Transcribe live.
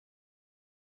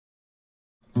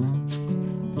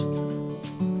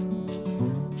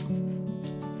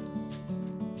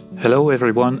Hello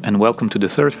everyone and welcome to the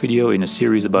third video in a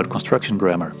series about construction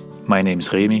grammar. My name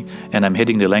is Remy and I'm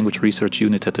heading the language research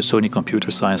unit at the Sony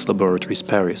Computer Science Laboratories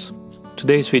Paris.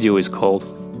 Today's video is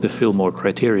called the Fillmore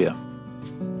Criteria.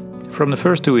 From the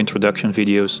first two introduction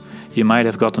videos, you might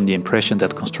have gotten the impression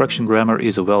that construction grammar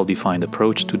is a well-defined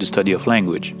approach to the study of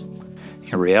language.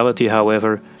 In reality,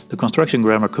 however, the construction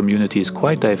grammar community is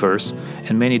quite diverse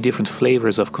and many different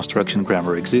flavors of construction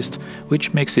grammar exist,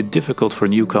 which makes it difficult for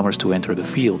newcomers to enter the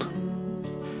field.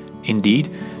 Indeed,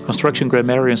 construction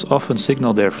grammarians often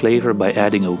signal their flavor by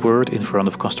adding a word in front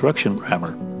of construction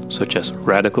grammar, such as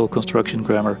radical construction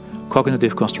grammar,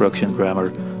 cognitive construction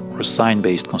grammar, or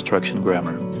sign-based construction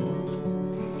grammar.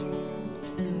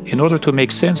 In order to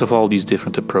make sense of all these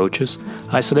different approaches,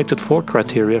 I selected 4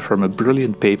 criteria from a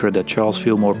brilliant paper that Charles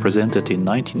Fillmore presented in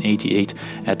 1988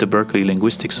 at the Berkeley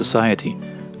Linguistic Society,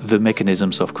 The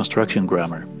Mechanisms of Construction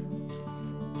Grammar.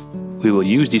 We will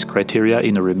use these criteria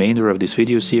in the remainder of this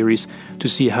video series to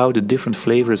see how the different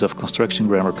flavors of construction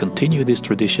grammar continue this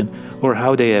tradition or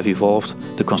how they have evolved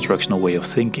the constructional way of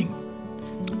thinking.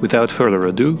 Without further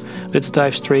ado, let's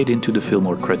dive straight into the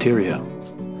Fillmore criteria.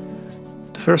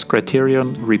 The first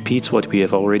criterion repeats what we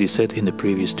have already said in the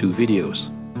previous 2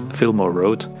 videos. Fillmore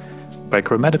wrote, "By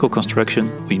grammatical construction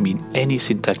we mean any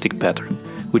syntactic pattern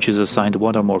which is assigned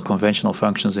one or more conventional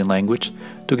functions in language,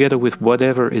 together with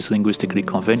whatever is linguistically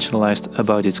conventionalized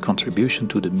about its contribution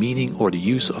to the meaning or the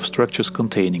use of structures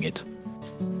containing it."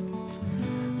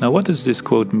 Now, what does this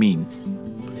quote mean?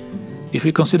 If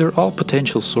we consider all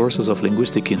potential sources of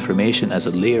linguistic information as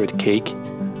a layered cake,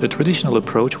 a traditional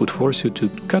approach would force you to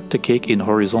cut the cake in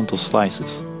horizontal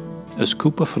slices. A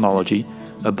scoop of phonology,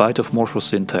 a bite of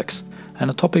morphosyntax, and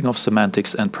a topping of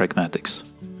semantics and pragmatics.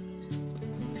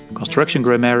 Construction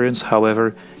grammarians,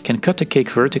 however, can cut the cake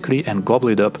vertically and gobble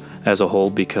it up as a whole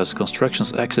because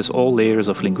constructions access all layers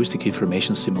of linguistic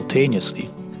information simultaneously.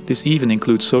 This even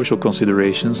includes social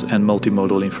considerations and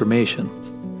multimodal information.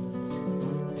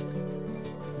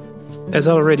 As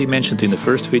I already mentioned in the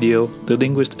first video, the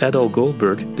linguist Adol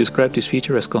Goldberg described this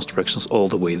feature as constructions all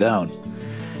the way down.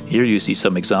 Here you see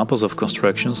some examples of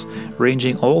constructions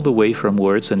ranging all the way from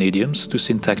words and idioms to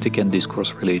syntactic and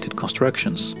discourse-related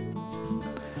constructions.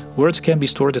 Words can be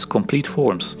stored as complete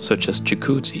forms, such as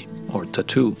jacuzzi or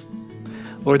tattoo.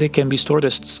 Or they can be stored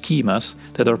as schemas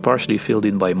that are partially filled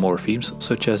in by morphemes,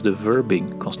 such as the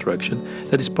verbing construction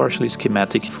that is partially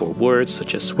schematic for words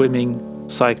such as swimming,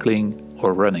 cycling,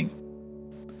 or running.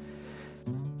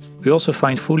 We also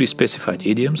find fully specified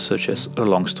idioms such as a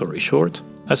long story short,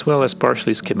 as well as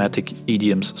partially schematic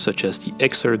idioms such as the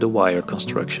Xer the wire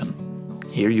construction.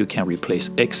 Here you can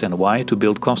replace X and Y to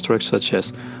build constructs such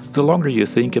as the longer you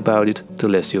think about it, the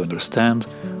less you understand,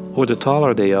 or the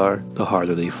taller they are, the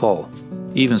harder they fall.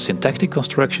 Even syntactic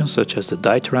constructions such as the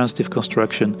ditransitive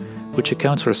construction, which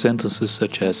accounts for sentences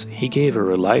such as he gave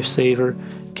her a lifesaver,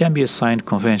 can be assigned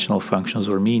conventional functions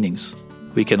or meanings.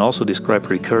 We can also describe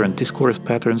recurrent discourse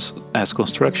patterns as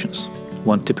constructions.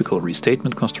 One typical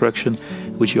restatement construction,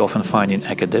 which you often find in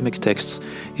academic texts,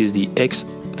 is the X,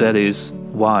 that is,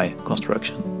 Y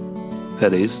construction.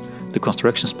 That is, the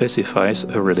construction specifies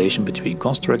a relation between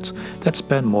constructs that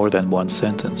span more than one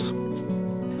sentence.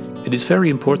 It is very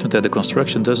important that the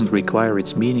construction doesn't require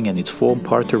its meaning and its form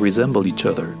part to resemble each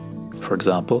other. For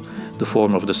example, the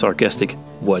form of the sarcastic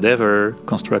whatever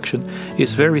construction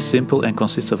is very simple and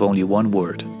consists of only one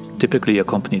word, typically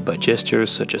accompanied by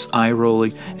gestures such as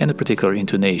eye-rolling and a particular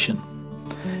intonation.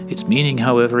 Its meaning,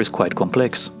 however, is quite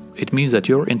complex. It means that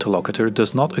your interlocutor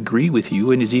does not agree with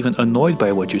you and is even annoyed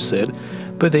by what you said,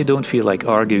 but they don't feel like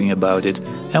arguing about it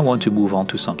and want to move on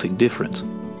to something different.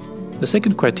 The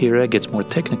second criteria gets more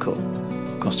technical.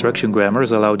 Construction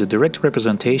grammars allow the direct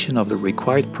representation of the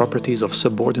required properties of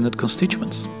subordinate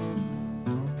constituents.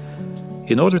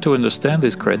 In order to understand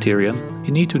this criterion,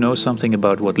 you need to know something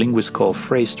about what linguists call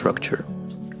phrase structure.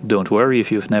 Don't worry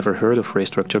if you've never heard of phrase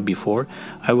structure before,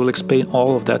 I will explain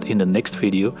all of that in the next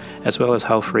video, as well as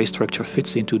how phrase structure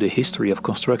fits into the history of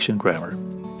construction grammar.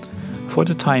 For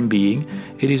the time being,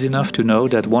 it is enough to know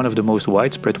that one of the most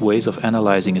widespread ways of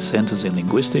analyzing a sentence in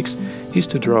linguistics is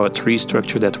to draw a tree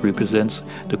structure that represents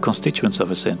the constituents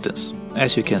of a sentence,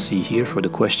 as you can see here for the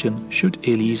question, should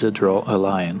Elisa draw a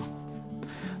lion?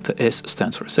 The S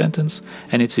stands for sentence,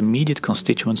 and its immediate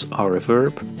constituents are a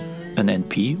verb, an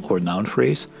NP or noun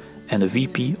phrase, and a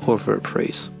VP or verb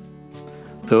phrase.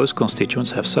 Those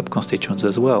constituents have subconstituents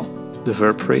as well. The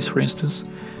verb phrase, for instance,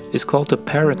 is called the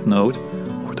parent node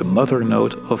or the mother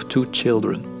node of 2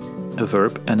 children, a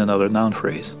verb and another noun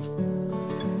phrase.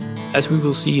 As we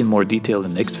will see in more detail in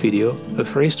the next video, a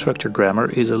phrase structure grammar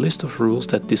is a list of rules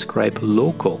that describe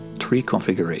local tree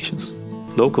configurations.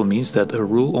 Local means that a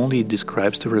rule only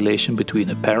describes the relation between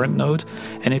a parent node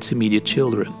and its immediate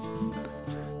children.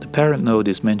 The parent node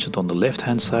is mentioned on the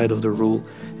left-hand side of the rule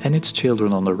and its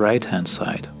children on the right-hand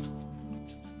side.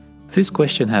 This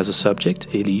question has a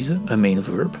subject, Elise, a main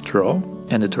verb, draw,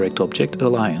 and a direct object, a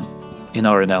lion. In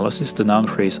our analysis, the noun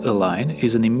phrase a lion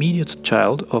is an immediate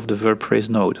child of the verb phrase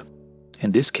node.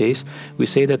 In this case, we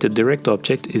say that the direct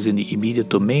object is in the immediate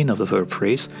domain of the verb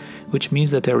phrase, which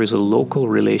means that there is a local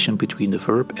relation between the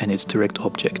verb and its direct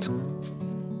object.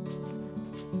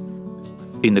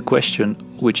 In the question,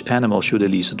 which animal should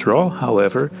Elise draw,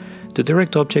 however, the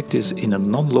direct object is in a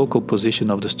non-local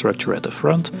position of the structure at the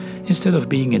front, instead of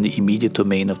being in the immediate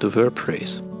domain of the verb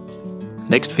phrase.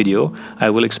 Next video, I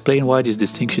will explain why this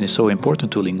distinction is so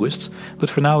important to linguists, but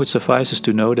for now it suffices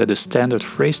to know that a standard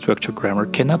phrase structure grammar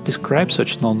cannot describe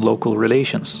such non-local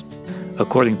relations.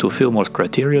 According to Fillmore's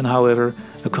criterion, however,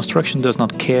 a construction does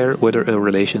not care whether a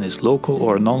relation is local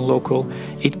or non-local,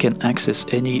 it can access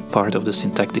any part of the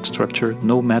syntactic structure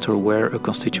no matter where a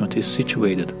constituent is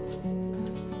situated.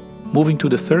 Moving to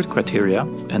the third criteria,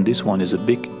 and this one is a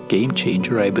big game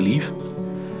changer, I believe.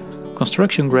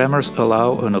 Construction grammars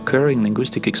allow an occurring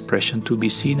linguistic expression to be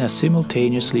seen as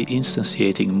simultaneously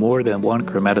instantiating more than one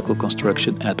grammatical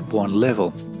construction at one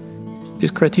level. This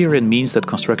criterion means that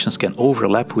constructions can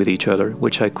overlap with each other,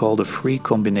 which I call the free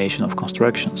combination of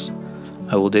constructions.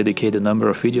 I will dedicate a number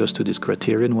of videos to this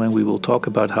criterion when we will talk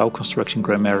about how construction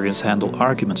grammarians handle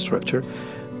argument structure,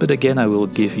 but again I will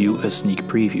give you a sneak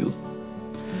preview.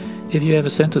 If you have a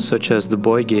sentence such as "the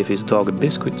boy gave his dog a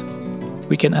biscuit,"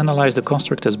 we can analyze the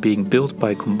construct as being built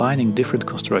by combining different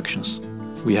constructions.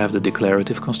 We have the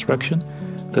declarative construction,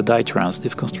 the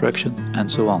ditransitive construction, and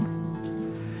so on.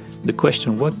 The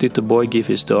question "what did the boy give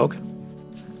his dog?"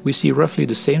 we see roughly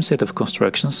the same set of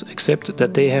constructions, except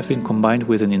that they have been combined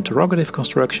with an interrogative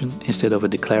construction instead of a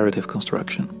declarative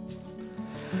construction.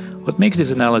 What makes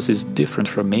this analysis different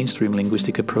from mainstream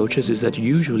linguistic approaches is that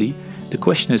usually the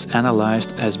question is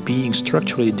analyzed as being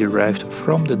structurally derived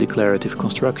from the declarative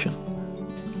construction.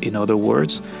 In other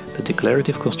words, the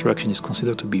declarative construction is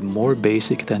considered to be more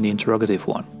basic than the interrogative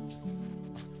one.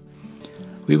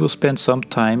 We will spend some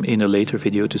time in a later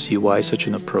video to see why such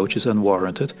an approach is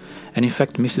unwarranted and in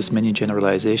fact misses many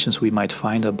generalizations we might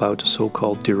find about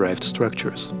so-called derived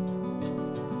structures.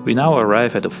 We now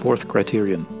arrive at the fourth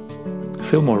criterion.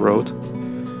 Fillmore wrote,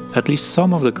 "At least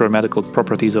some of the grammatical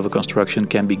properties of a construction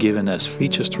can be given as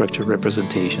feature structure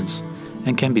representations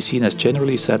and can be seen as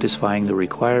generally satisfying the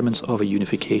requirements of a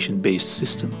unification-based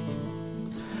system."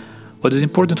 What is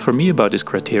important for me about this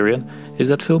criterion is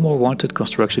that Fillmore wanted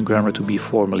construction grammar to be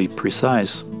formally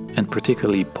precise, and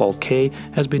particularly Paul Kay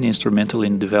has been instrumental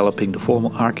in developing the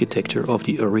formal architecture of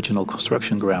the original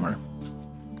construction grammar.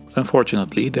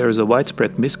 Unfortunately, there is a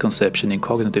widespread misconception in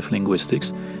cognitive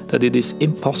linguistics that it is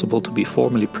impossible to be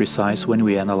formally precise when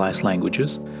we analyze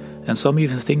languages, and some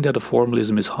even think that a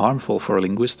formalism is harmful for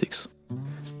linguistics.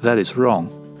 That is wrong.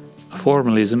 A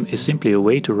formalism is simply a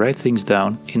way to write things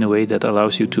down in a way that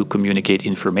allows you to communicate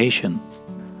information.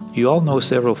 You all know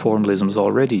several formalisms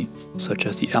already, such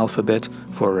as the alphabet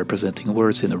for representing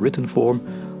words in a written form,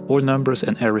 or numbers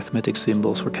and arithmetic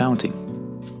symbols for counting.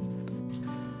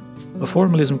 A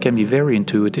formalism can be very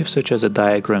intuitive, such as the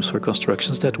diagrams for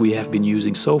constructions that we have been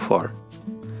using so far.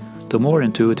 The more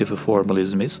intuitive a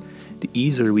formalism is, the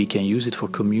easier we can use it for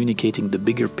communicating the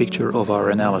bigger picture of our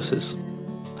analysis.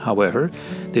 However,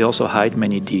 they also hide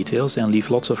many details and leave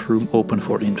lots of room open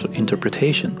for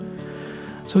interpretation.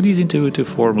 So these intuitive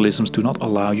formalisms do not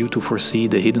allow you to foresee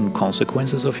the hidden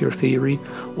consequences of your theory,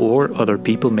 or other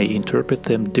people may interpret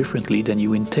them differently than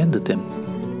you intended them.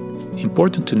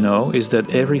 Important to know is that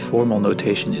every formal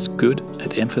notation is good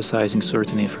at emphasizing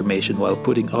certain information while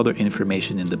putting other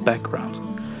information in the background.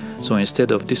 So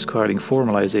instead of discarding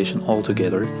formalization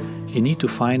altogether, you need to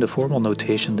find a formal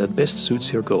notation that best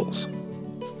suits your goals.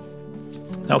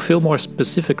 Now, Fillmore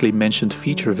specifically mentioned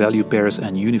feature value pairs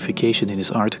and unification in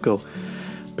his article,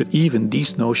 but even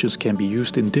these notions can be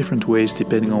used in different ways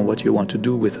depending on what you want to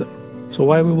do with them. So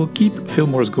while we will keep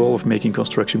Fillmore's goal of making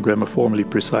construction grammar formally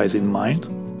precise in mind,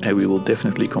 and we will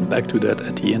definitely come back to that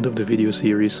at the end of the video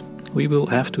series, we will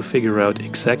have to figure out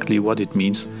exactly what it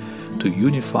means to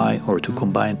unify or to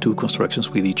combine two constructions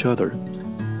with each other.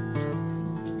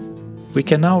 We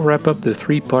can now wrap up the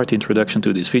three-part introduction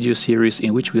to this video series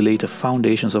in which we laid the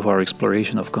foundations of our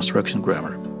exploration of construction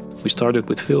grammar. We started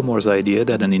with Fillmore's idea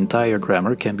that an entire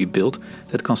grammar can be built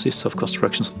that consists of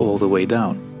constructions all the way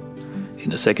down. In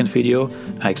the second video,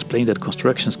 I explained that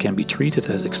constructions can be treated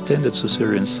as extended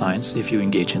Saussurean signs if you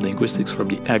engage in linguistics from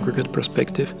the aggregate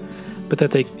perspective, but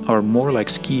that they are more like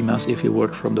schemas if you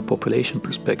work from the population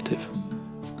perspective.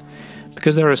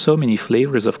 Because there are so many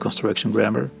flavors of construction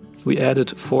grammar, we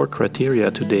added 4 criteria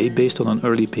today based on an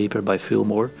early paper by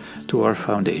Fillmore to our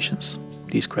foundations.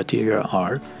 These criteria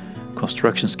are: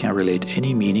 constructions can relate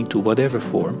any meaning to whatever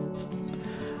form,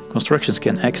 constructions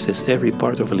can access every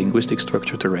part of a linguistic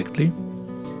structure directly,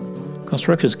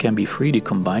 constructions can be freely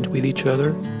combined with each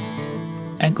other,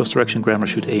 and construction grammar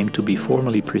should aim to be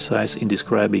formally precise in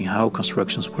describing how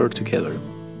constructions work together.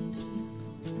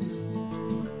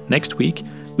 Next week,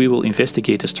 we will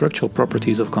investigate the structural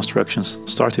properties of constructions,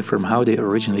 starting from how they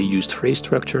originally used phrase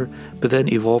structure, but then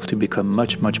evolved to become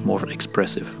much more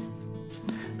expressive.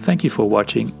 Thank you for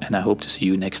watching, and I hope to see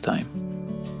you next time.